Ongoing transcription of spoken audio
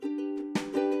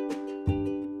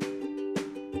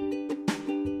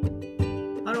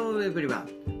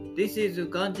everyone. This is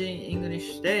Ganjin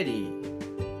English Daily.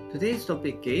 Today's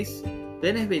topic is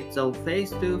Benefits of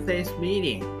Face-to-Face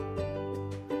Meeting.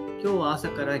 今日は朝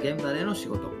から現場での仕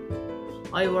事。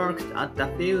I worked at the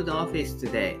field office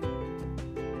today.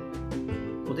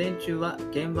 午前中は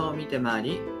現場を見て回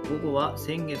り、午後は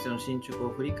先月の進捗を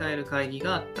振り返る会議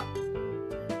があった。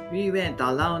We went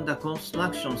around the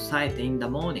construction site in the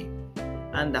morning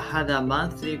and had a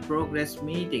monthly progress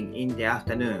meeting in the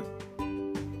afternoon.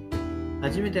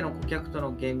 初めての顧客との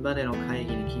現場での会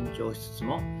議に緊張しつつ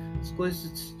も、少しず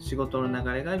つ仕事の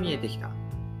流れが見えてきた。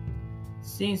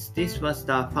Since this was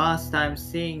the first time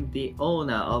seeing the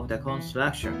owner of the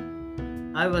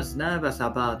construction, I was nervous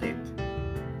about it.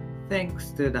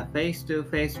 Thanks to the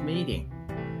face-to-face meeting,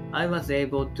 I was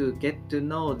able to get to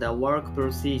know the work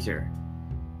procedure.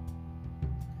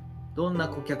 どんな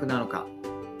顧客なのか、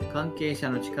関係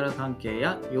者の力関係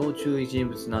や要注意人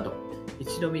物など、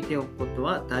一度見ておくこと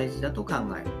は大事だと考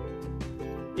える。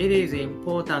It is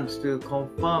important to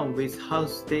confirm with how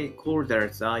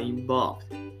stakeholders are involved,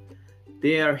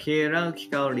 their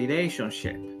hierarchical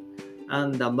relationship,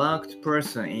 and the marked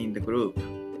person in the group.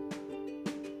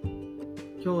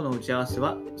 今日の打ち合わせ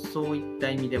はそういった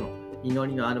意味でも実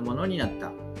りのあるものになっ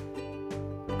た。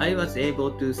I was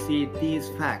able to see these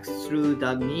facts through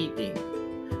the meeting,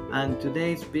 and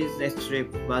today's business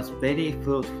trip was very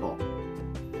fruitful.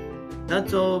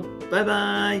 That's all. Bye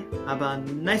bye. Have a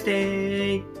nice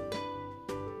day.